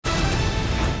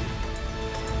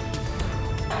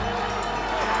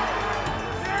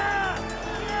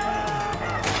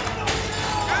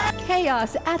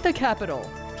chaos at the Capitol.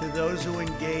 To those who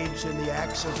engage in the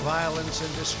acts of violence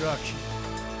and destruction,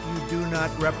 you do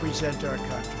not represent our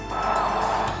country.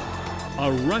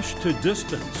 A rush to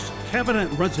distance, cabinet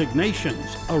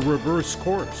resignations, a reverse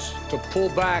course. To pull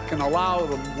back and allow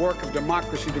the work of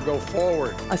democracy to go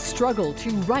forward. A struggle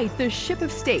to right the ship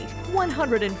of state.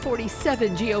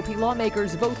 147 GOP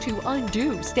lawmakers vote to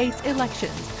undo states'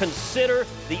 elections. Consider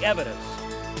the evidence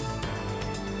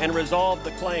and resolve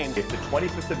the claim. If the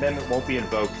 25th Amendment won't be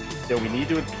invoked, then we need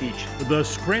to impeach. The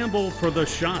scramble for the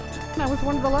shot. I was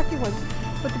one of the lucky ones,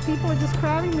 but the people are just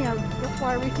crowding me out. That's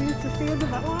why I refuse to stand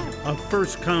in that line. A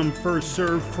first-come,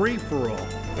 first-served free-for-all.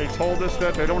 They told us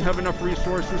that they don't have enough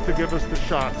resources to give us the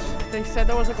shots. They said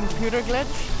there was a computer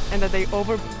glitch and that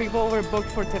people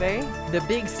overbooked for today. The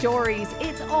big stories,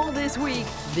 it's all this week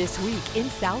in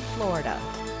South Florida.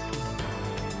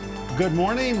 Good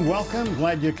morning, welcome,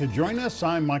 glad you could join us.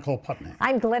 I'm Michael Putney.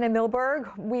 I'm Glenna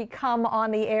Milberg. We come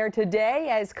on the air today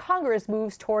as Congress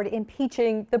moves toward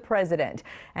impeaching the president,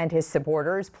 and his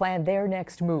supporters plan their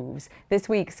next moves. This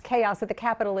week's chaos at the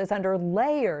Capitol is under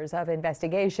layers of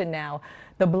investigation now.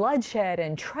 The bloodshed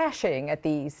and trashing at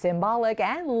the symbolic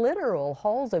and literal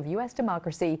halls of U.S.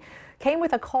 democracy came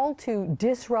with a call to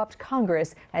disrupt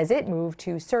Congress as it moved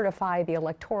to certify the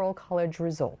Electoral College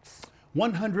results.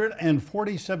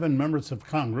 147 members of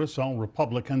Congress, all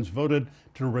Republicans, voted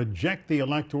to reject the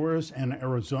electors in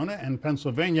Arizona and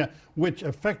Pennsylvania, which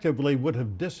effectively would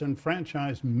have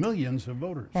disenfranchised millions of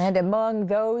voters. And among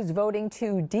those voting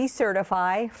to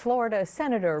decertify, Florida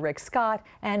Senator Rick Scott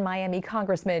and Miami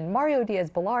Congressman Mario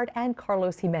Diaz-Balart and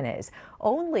Carlos Jimenez.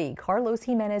 Only Carlos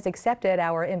Jimenez accepted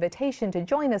our invitation to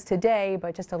join us today,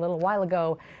 but just a little while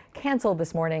ago canceled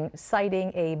this morning,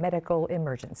 citing a medical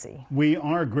emergency. We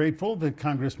are grateful that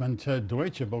Congressman Ted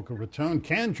Deutsch of Boca Raton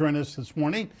can join us this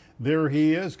morning. There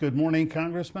he is. Good morning,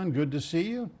 Congressman. Good to see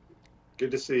you.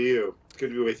 Good to see you. It's good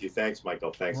to be with you. Thanks,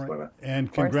 Michael. Thanks, Glenna.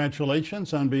 And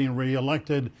congratulations on being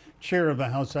reelected chair of the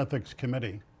House Ethics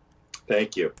Committee.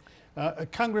 Thank you.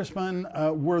 Congressman,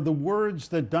 were the words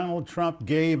that Donald Trump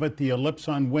gave at the Ellipse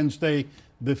on Wednesday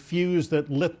the fuse that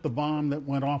lit the bomb that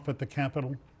went off at the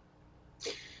Capitol?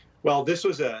 Well, this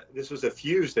was a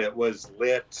fuse that was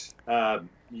lit.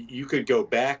 You could go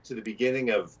back to the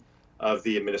beginning of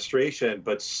the administration,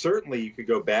 but certainly you could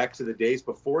go back to the days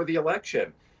before the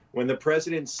election when the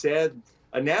president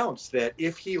announced that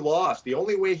if he lost, the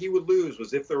only way he would lose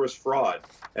was if there was fraud.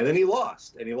 And then he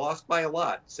lost by a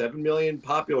lot, 7 million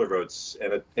popular votes,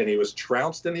 and he was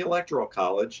trounced in the Electoral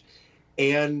College,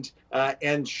 and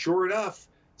sure enough,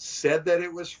 said that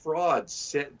it was fraud,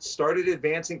 started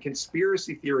advancing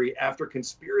conspiracy theory after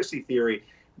conspiracy theory,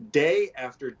 day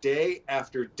after day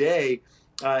after day.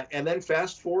 And then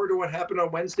fast forward to what happened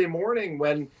on Wednesday morning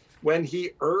when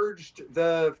he urged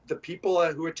the people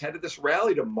who attended this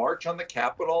rally to march on the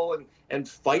Capitol and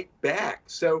fight back.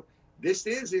 So this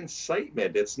is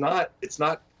incitement. It's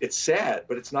sad,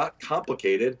 but it's not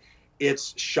complicated.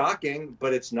 It's shocking,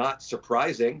 but it's not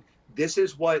surprising. This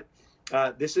is what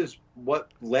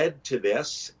led to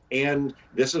this, and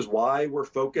this is why we're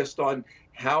focused on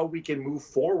how we can move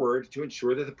forward to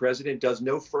ensure that the president does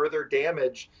no further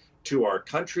damage to our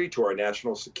country, to our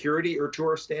national security, or to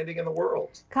our standing in the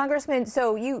world. Congressman,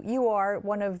 so you are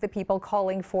one of the people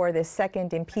calling for this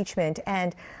second impeachment,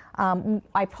 and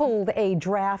I pulled a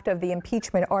draft of the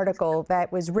impeachment article that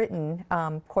was written.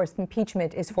 Of course,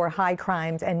 impeachment is for high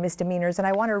crimes and misdemeanors, and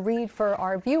I want to read for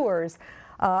our viewers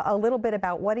a little bit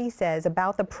about what he says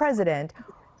about the president,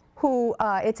 who,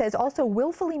 it says, also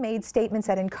willfully made statements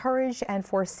that encouraged and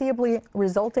foreseeably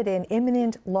resulted in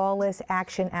imminent lawless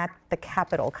action at the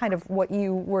Capitol, kind of what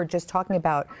you were just talking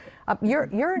about.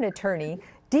 You're an attorney.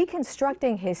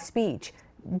 Deconstructing his speech,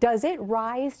 does it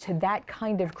rise to that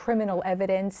kind of criminal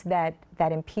evidence that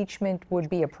impeachment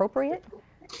would be appropriate?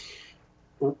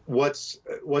 What's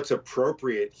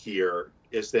appropriate here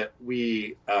is that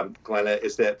Glenna,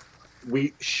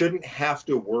 we shouldn't have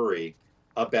to worry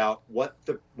about what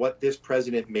this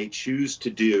president may choose to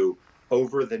do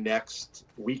over the next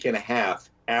week and a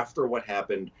half after what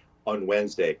happened on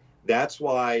Wednesday. That's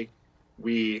why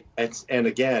I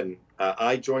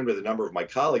joined with a number of my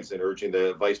colleagues in urging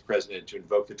the vice president to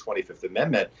invoke the 25th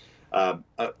Amendment.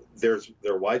 There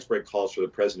are widespread calls for the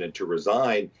president to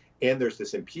resign, and there's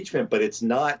this impeachment, but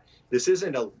this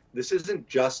isn't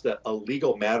just a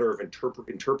legal matter of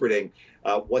interpreting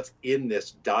what's in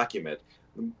this document.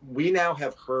 We now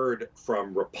have heard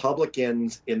from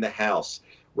Republicans in the House,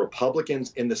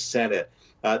 Republicans in the Senate,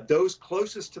 those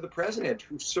closest to the president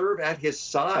who serve at his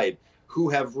side, who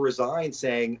have resigned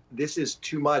saying, this is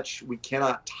too much, we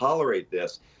cannot tolerate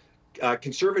this.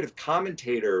 conservative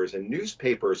commentators and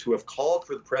newspapers who have called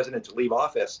for the president to leave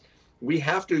office, we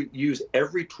have to use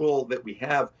every tool that we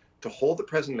have to hold the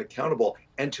president accountable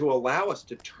and to allow us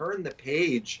to turn the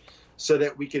page so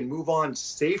that we can move on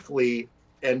safely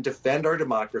and defend our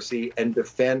democracy and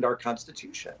defend our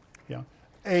Constitution. Yeah.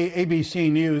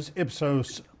 ABC News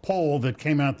Ipsos poll that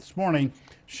came out this morning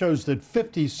shows that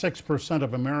 56%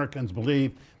 of Americans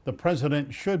believe the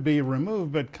president should be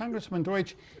removed. But Congressman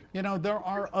Deutsch, you know, there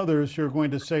are others who are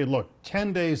going to say, look,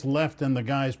 10 days left in the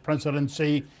guy's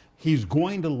presidency. He's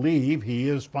going to leave. He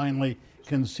is finally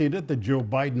conceded that Joe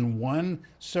Biden won.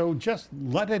 So just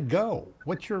let it go.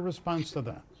 What's your response to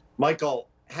that? Michael,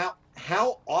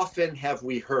 how often have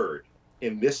we heard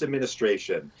in this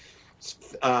administration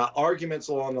arguments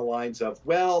along the lines of,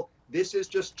 well, this is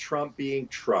just Trump being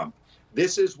Trump.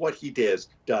 This is what he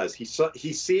does. He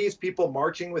sees people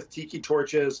marching with tiki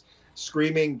torches,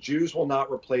 screaming, Jews will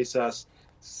not replace us,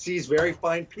 sees very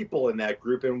fine people in that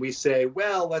group, and we say,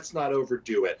 well, let's not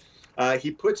overdo it. He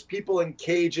puts people in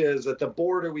cages at the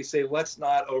border. We say, let's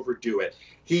not overdo it.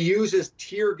 He uses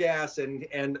tear gas and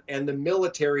the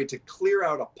military to clear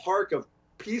out a park of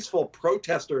peaceful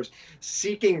protesters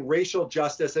seeking racial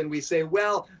justice. And we say,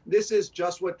 well, this is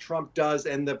just what Trump does,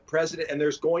 and the president, and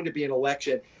there's going to be an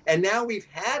election. And now we've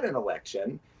had an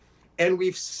election, and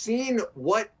we've seen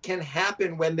what can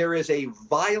happen when there is a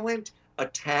violent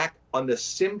attack on the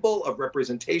symbol of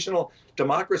representational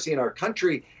democracy in our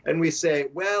country. And we say,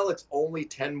 well, it's only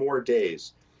 10 more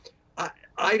days.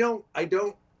 I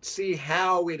don't see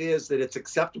how it is that it's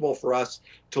acceptable for us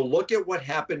to look at what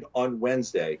happened on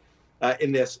Wednesday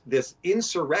in this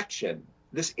insurrection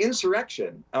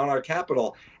on our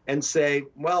Capitol and say,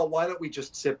 well, why don't we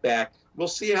just sit back? We'll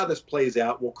see how this plays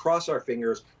out. We'll cross our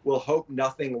fingers. We'll hope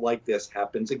nothing like this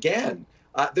happens again.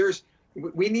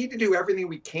 We need to do everything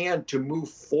we can to move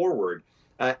forward.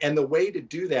 And the way to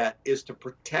do that is to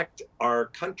protect our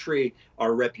country,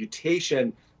 our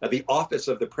reputation, the office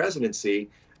of the presidency,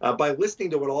 by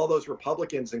listening to what all those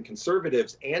Republicans and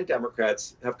conservatives and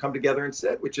Democrats have come together and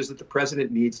said, which is that the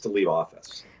president needs to leave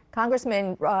office.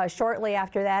 Congressman, shortly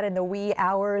after that, in the wee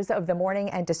hours of the morning,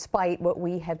 and despite what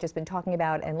we have just been talking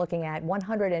about and looking at,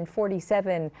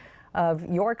 147 of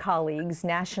your colleagues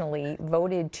nationally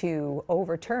voted to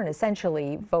overturn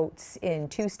essentially votes in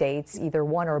 2 states, either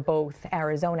one or both,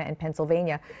 Arizona and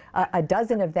Pennsylvania. A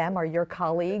dozen of them are your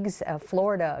colleagues,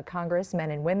 Florida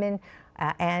congressmen and women,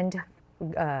 and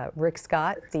Rick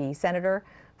Scott, the senator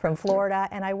from Florida.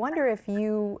 And I wonder if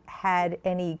you had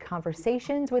any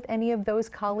conversations with any of those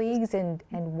colleagues, and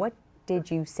what did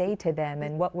you say to them,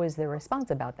 and what was the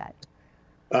response about that?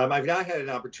 I've not had an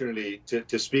opportunity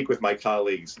to speak with my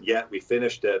colleagues yet. We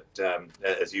finished at,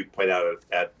 as you point out,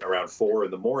 at around 4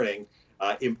 in the morning.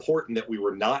 Important that we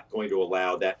were not going to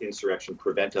allow that insurrection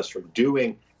prevent us from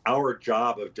doing our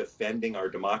job of defending our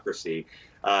democracy.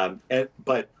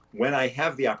 But when I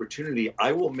have the opportunity,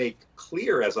 I will make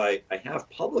clear, as I have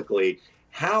publicly,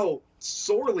 how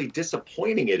sorely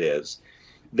disappointing it is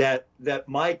that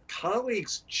my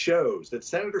colleagues chose, that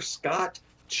Senator Scott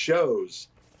chose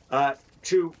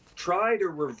to try to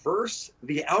reverse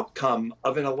the outcome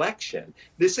of an election.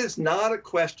 This is not a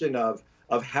question of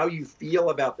how you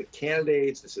feel about the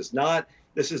candidates. This is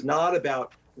not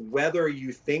about whether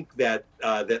you think that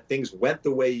things went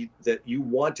the way that you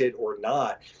wanted or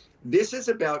not. This is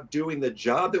about doing the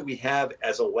job that we have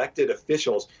as elected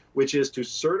officials, which is to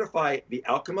certify the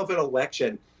outcome of an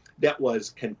election that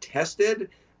was contested,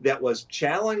 that was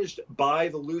challenged by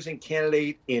the losing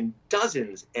candidate in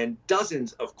dozens and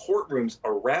dozens of courtrooms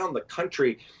around the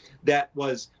country, that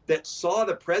saw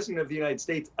the president of the United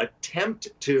States attempt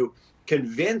to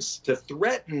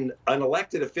threaten an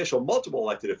elected official, multiple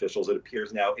elected officials, it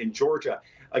appears now, in Georgia,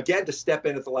 again, to step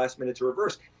in at the last minute to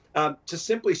reverse, to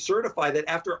simply certify that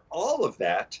after all of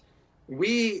that,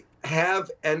 we have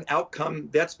an outcome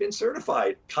that's been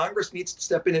certified. Congress needs to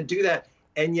step in and do that.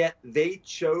 And yet they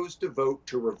chose to vote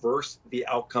to reverse the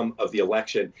outcome of the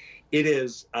election. It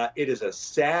is a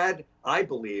sad, I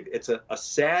believe, it's a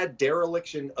sad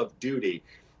dereliction of duty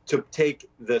to take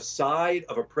the side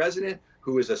of a president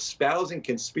who is espousing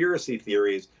conspiracy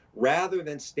theories rather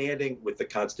than standing with the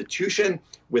Constitution,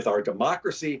 with our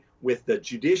democracy, with the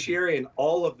judiciary and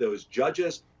all of those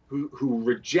judges who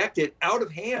rejected out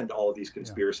of hand all of these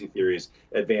conspiracy theories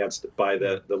advanced by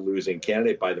the losing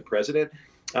candidate, by the president.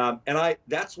 And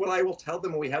that's what I will tell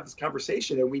them when we have this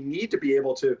conversation, and we need to be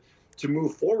able to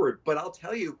move forward. But I'll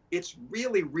tell you, it's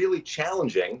really, really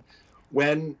challenging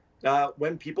when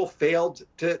people failed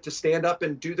to stand up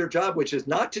and do their job, which is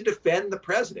not to defend the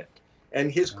president.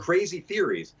 and his crazy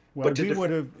theories. Well, we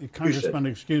would have, Congressman,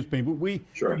 excuse me, but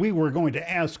we were going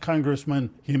to ask Congressman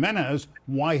Jimenez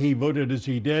why he voted as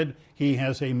he did. He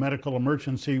has a medical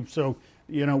emergency, so,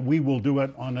 you know, we will do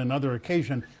it on another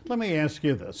occasion. Let me ask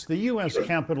you this. The U.S.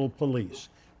 Capitol Police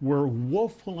were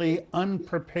woefully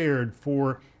unprepared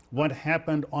for what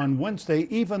happened on Wednesday,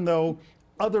 even though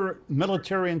other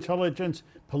military intelligence,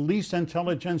 police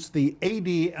intelligence, the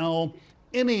ADL,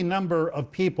 any number of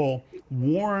people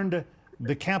warned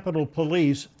the Capitol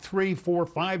Police 3, 4,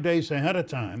 5 days ahead of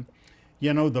time.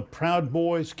 You know, the Proud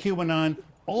Boys, QAnon,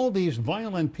 all these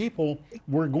violent people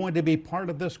were going to be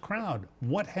part of this crowd.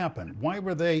 What happened? Why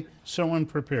were they so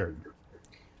unprepared?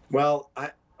 Well,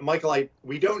 Michael,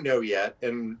 we don't know yet,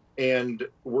 and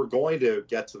we're going to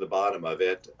get to the bottom of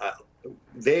it.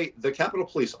 The Capitol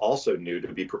Police also knew to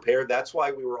be prepared. That's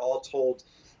why we were all told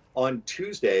on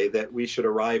Tuesday that we should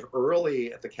arrive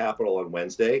early at the Capitol on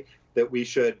Wednesday, that we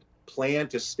should plan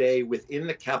to stay within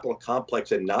the Capitol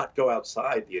complex and not go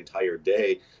outside the entire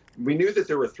day. We knew that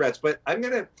there were threats, but I'm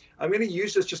gonna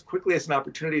use this just quickly as an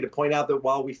opportunity to point out that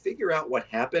while we figure out what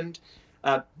happened,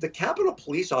 the Capitol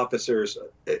Police officers,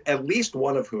 at least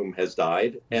one of whom has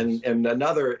died, and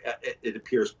another, it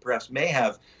appears, perhaps may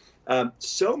have.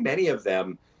 So many of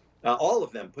them, all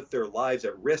of them, put their lives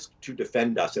at risk to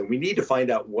defend us, and we need to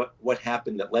find out what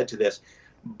happened that led to this.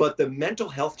 But the mental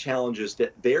health challenges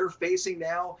that they're facing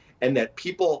now, and that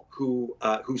people who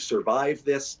survived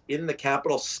this in the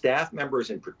Capitol, staff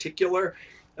members in particular,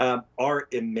 are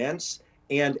immense.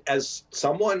 And as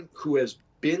someone who has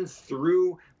been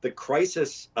through the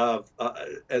crisis of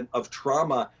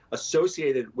trauma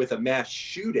associated with a mass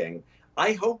shooting,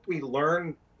 I hope we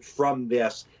learn from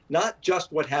this, not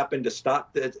just what happened to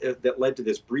stop that led to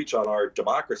this breach on our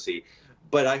democracy,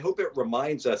 but I hope it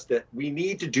reminds us that we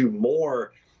need to do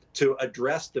more to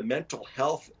address the mental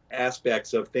health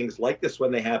aspects of things like this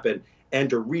when they happen, and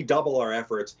to redouble our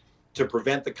efforts to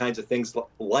prevent the kinds of things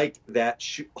like that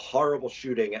horrible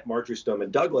shooting at Marjory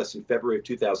Stoneman Douglas in February of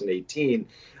 2018.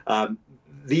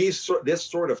 This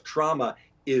sort of trauma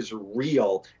is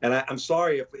real. And I'm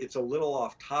sorry if it's a little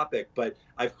off topic, but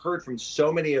I've heard from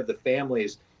so many of the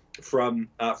families from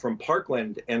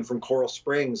Parkland and from Coral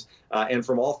Springs and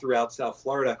from all throughout South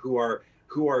Florida who are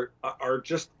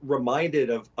just reminded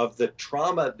of the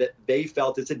trauma that they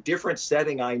felt. It's a different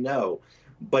setting, I know,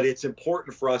 but it's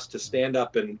important for us to stand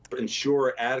up and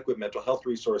ensure adequate mental health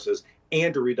resources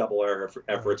and to redouble our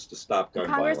efforts to stop gun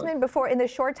violence. Congressman, before, in the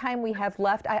short time we have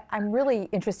left, I'm really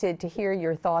interested to hear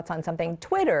your thoughts on something.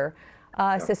 Twitter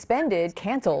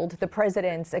canceled the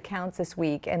president's accounts this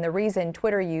week, and the reason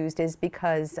Twitter used is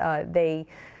because they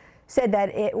said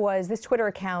that this Twitter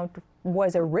account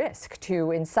was a risk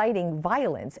to inciting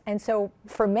violence. And so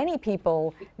for many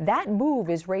people, that move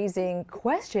is raising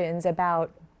questions about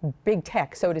big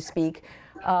tech, so to speak,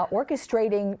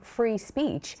 orchestrating free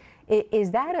speech.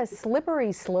 Is that a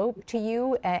slippery slope to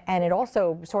you? And it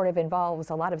also sort of involves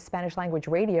a lot of Spanish language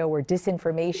radio where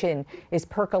disinformation is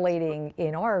percolating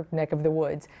in our neck of the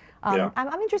woods.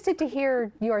 I'm interested to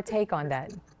hear your take on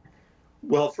that.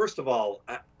 Well, first of all,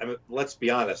 let's be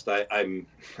honest.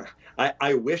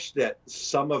 I wish that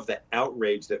some of the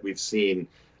outrage that we've seen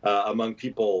among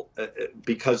people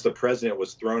because the president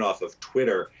was thrown off of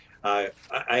Twitter,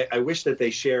 I wish that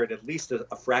they shared at least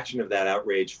a fraction of that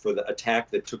outrage for the attack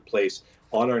that took place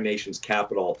on our nation's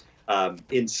capital,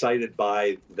 incited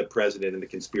by the president and the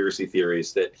conspiracy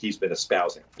theories that he's been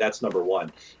espousing. That's number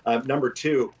one. Number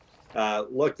two,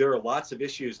 look, there are lots of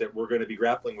issues that we're going to be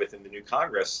grappling with in the new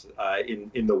Congress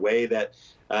in the way that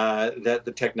that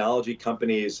the technology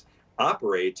companies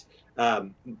operate.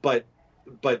 But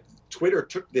Twitter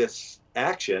took this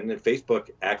action, and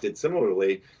Facebook acted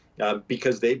similarly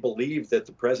because they believed that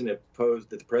the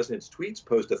president's tweets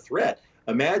posed a threat.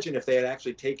 Imagine if they had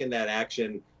actually taken that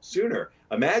action sooner.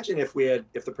 Imagine if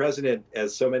the president,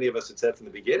 as so many of us had said from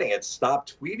the beginning, had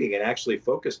stopped tweeting and actually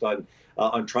focused on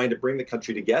trying to bring the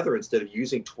country together instead of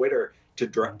using Twitter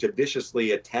to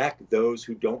viciously attack those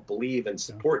who don't believe and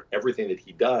support everything that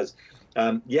he does.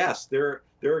 Yes, there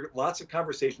are lots of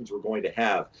conversations we're going to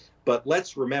have, but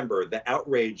let's remember the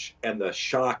outrage and the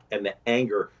shock and the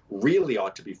anger really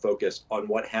ought to be focused on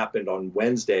what happened on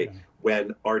Wednesday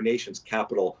when our nation's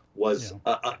capital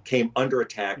came under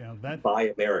attack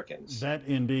by Americans. That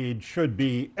indeed should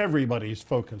be everybody's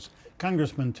focus.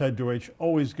 Congressman Ted Deutsch,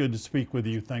 always good to speak with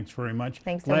you. Thanks very much.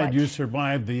 Thanks so much. Glad you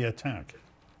survived the attack.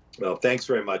 Well, thanks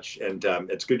very much, and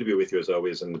it's good to be with you as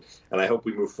always, and I hope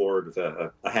we move forward with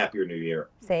a happier new year.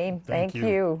 Same. Thank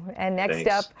you. And next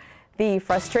up, The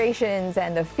frustrations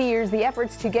and the fears, the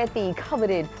efforts to get the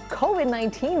coveted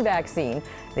COVID-19 vaccine.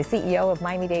 The CEO of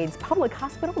Miami-Dade's public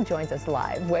hospital joins us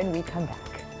live when we come back.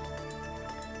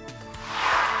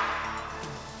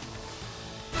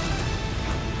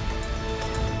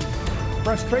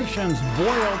 Frustrations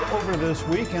boiled over this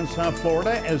week in South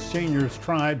Florida as seniors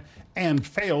tried and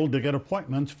failed to get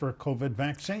appointments for COVID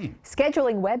vaccine.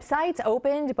 Scheduling websites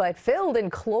opened but filled and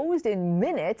closed in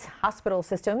minutes. Hospital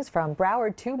systems from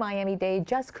Broward to Miami-Dade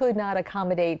just could not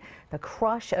accommodate the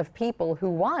crush of people who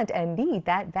want and need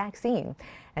that vaccine.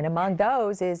 And among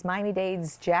those is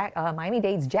Miami-Dade's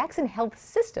Jackson Health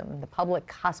System, the public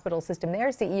hospital system there.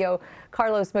 CEO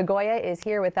Carlos Magoya is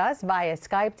here with us via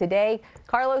Skype today.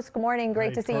 Carlos, good morning.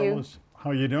 Great to see you. How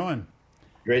are you doing?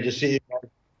 Great to see you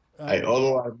guys.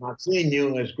 Although I'm not seeing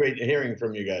you, it's great hearing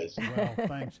from you guys. Well,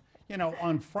 thanks. You know,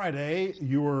 on Friday,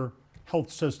 your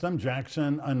health system,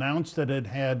 Jackson, announced that it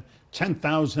had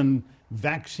 10,000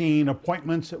 vaccine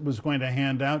appointments it was going to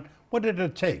hand out. What did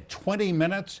it take? 20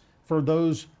 minutes for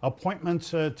those appointments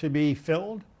to be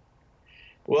filled?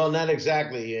 Well, not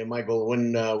exactly, Michael.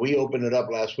 When we opened it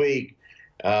up last week,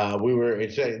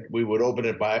 it said we would open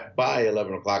it by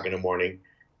 11 o'clock in the morning.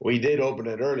 We did open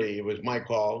it early. It was my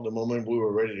call. The moment we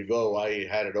were ready to go, I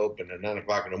had it open at 9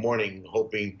 o'clock in the morning,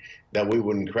 hoping that we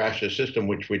wouldn't crash the system,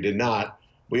 which we did not.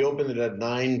 We opened it at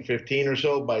 9:15 or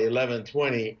so. By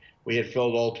 11:20, we had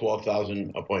filled all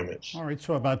 12,000 appointments. All right,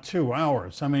 so about 2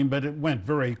 hours. I mean, but it went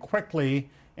very quickly.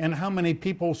 And how many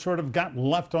people sort of got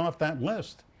left off that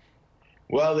list?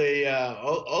 Well,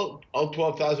 all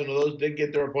 12,000 of those did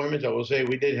get their appointments. I will say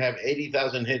we did have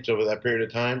 80,000 hits over that period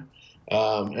of time.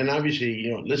 And obviously,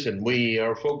 you know, listen, we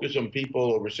are focused on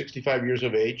people over 65 years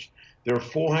of age. There are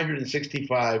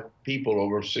 465 people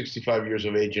over 65 years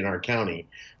of age in our county.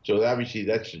 So obviously,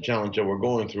 that's the challenge that we're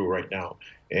going through right now.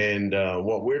 And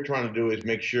what we're trying to do is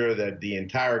make sure that the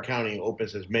entire county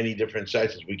opens as many different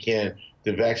sites as we can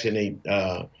to vaccinate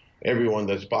everyone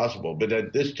that's possible. But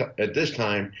at this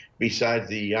time, besides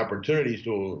the opportunities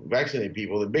to vaccinate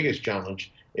people, the biggest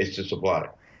challenge is to supply.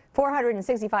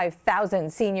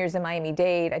 465,000 seniors in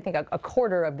Miami-Dade. I think a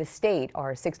quarter of the state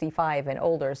are 65 and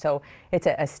older, so it's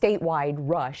a statewide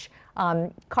rush.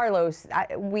 Carlos,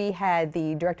 we had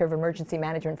the Director of Emergency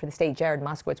Management for the state, Jared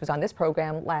Moskowitz, was on this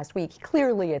program last week.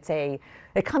 Clearly,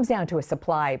 it comes down to a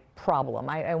supply problem.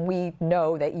 And we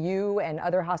know that you and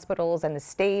other hospitals and the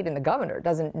state and the governor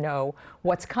doesn't know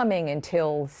what's coming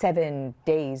until 7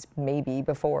 days maybe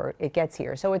before it gets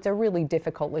here. So it's a really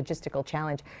difficult logistical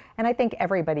challenge. And I think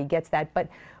everybody gets that.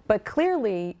 But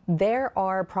clearly, there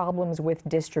are problems with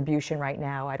distribution right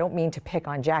now. I don't mean to pick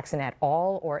on Jackson at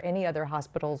all or any other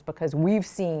hospitals because we've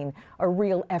seen a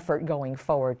real effort going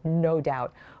forward, no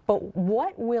doubt. But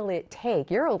what will it take?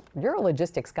 You're a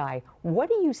logistics guy. What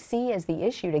do you see as the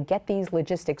issue to get these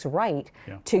logistics right,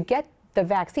 to get the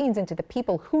vaccines into the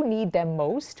people who need them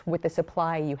most with the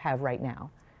supply you have right now?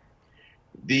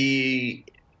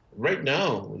 Right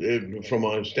now, from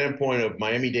a standpoint of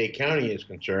Miami-Dade County is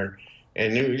concerned,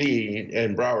 and really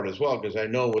in Broward as well, because I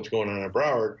know what's going on in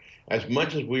Broward, as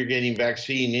much as we're getting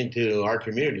vaccine into our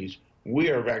communities, we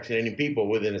are vaccinating people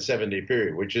within a 7-day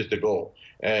period, which is the goal.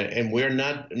 And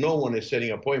no one is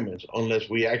setting appointments unless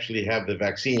we actually have the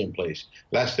vaccine in place.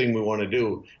 Last thing we want to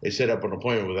do is set up an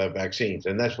appointment without vaccines.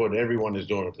 And that's what everyone is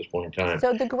doing at this point in time.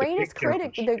 So the greatest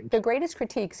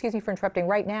critique, excuse me for interrupting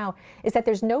right now, is that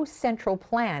there's no central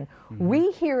plan. Mm-hmm.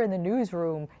 We hear in the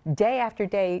newsroom day after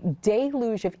day,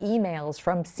 deluge of emails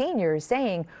from seniors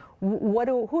saying,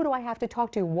 who do I have to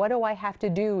talk to? What do I have to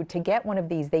do to get one of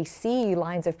these? They see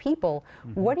lines of people.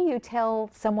 Mm-hmm. What do you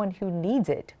tell someone who needs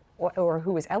it or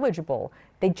who is eligible?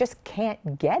 They just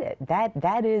can't get it.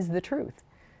 That is the truth.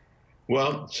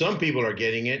 Well, some people are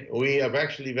getting it. We have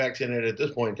actually vaccinated at this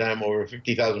point in time over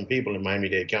 50,000 people in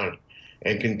Miami-Dade County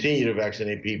and continue to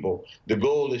vaccinate people. The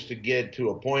goal is to get to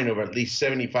a point of at least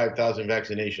 75,000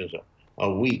 vaccinations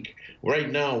a week. Right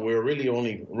now, we're really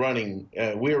only running,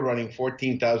 we're running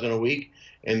 14,000 a week,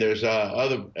 and there's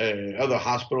other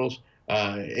hospitals,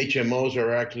 HMOs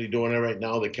are actually doing it right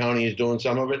now. The county is doing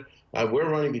some of it. We're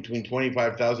running between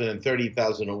 25,000 and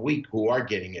 30,000 a week who are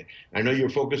getting it. I know you're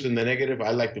focused on the negative.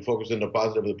 I like to focus on the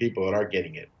positive of the people that are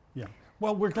getting it. Yeah.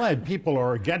 Well, we're glad people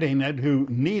are getting it who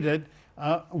need it.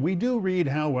 We do read,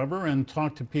 however, and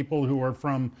talk to people who are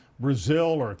from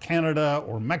Brazil or Canada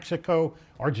or Mexico,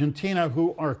 Argentina,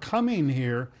 who are coming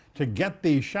here to get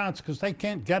these shots because they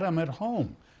can't get them at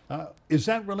home. Is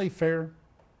that really fair?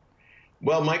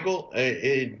 Well, Michael,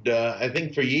 I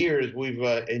think for years we've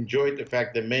enjoyed the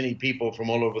fact that many people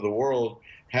from all over the world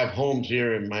have homes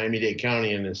here in Miami-Dade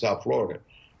County and in South Florida.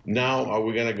 Now, are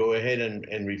we going to go ahead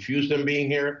and refuse them being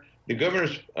here? The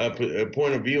governor's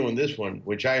point of view on this one,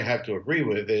 which I have to agree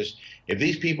with, is if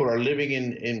these people are living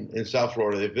in South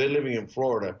Florida, if they're living in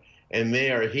Florida and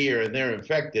they are here and they're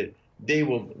infected, they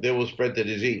will spread the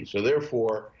disease. So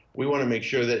therefore, we want to make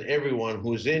sure that everyone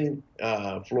who's in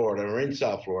Florida or in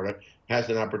South Florida has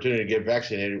an opportunity to get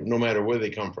vaccinated, no matter where they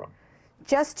come from.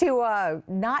 Just to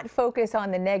not focus on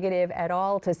the negative at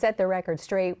all, to set the record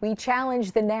straight, we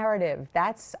challenge the narrative.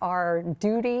 That's our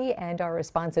duty and our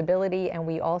responsibility, and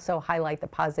we also highlight the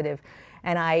positive.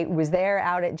 And I was there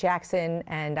out at Jackson,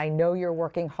 and I know you're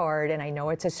working hard, and I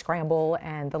know it's a scramble,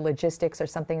 and the logistics are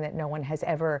something that no one has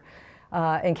ever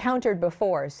encountered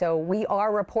before. So we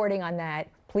are reporting on that.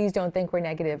 Please don't think we're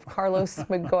negative. Carlos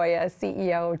Migoya,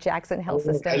 CEO, Jackson Health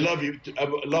System. I love you. I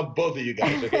love both of you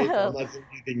guys. Okay, so I'm not saying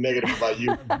anything negative about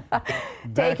you.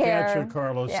 Take care. At you,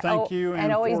 Carlos. Yeah, thank you.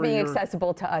 And always being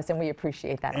accessible to us, and we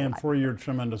appreciate that a lot. And for your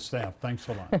tremendous staff. Thanks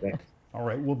a lot. All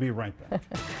right, we'll be right back.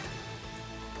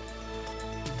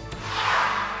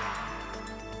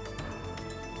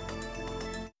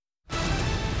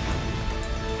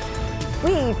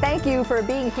 We thank you for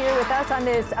being here with us on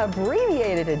this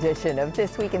abbreviated edition of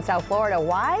This Week in South Florida.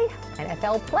 Why?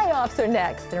 NFL playoffs are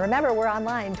next. And remember, we're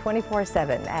online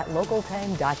 24/7 at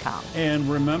local10.com. And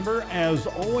remember, as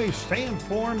always, stay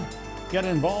informed, get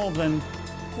involved, and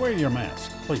wear your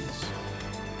mask, please.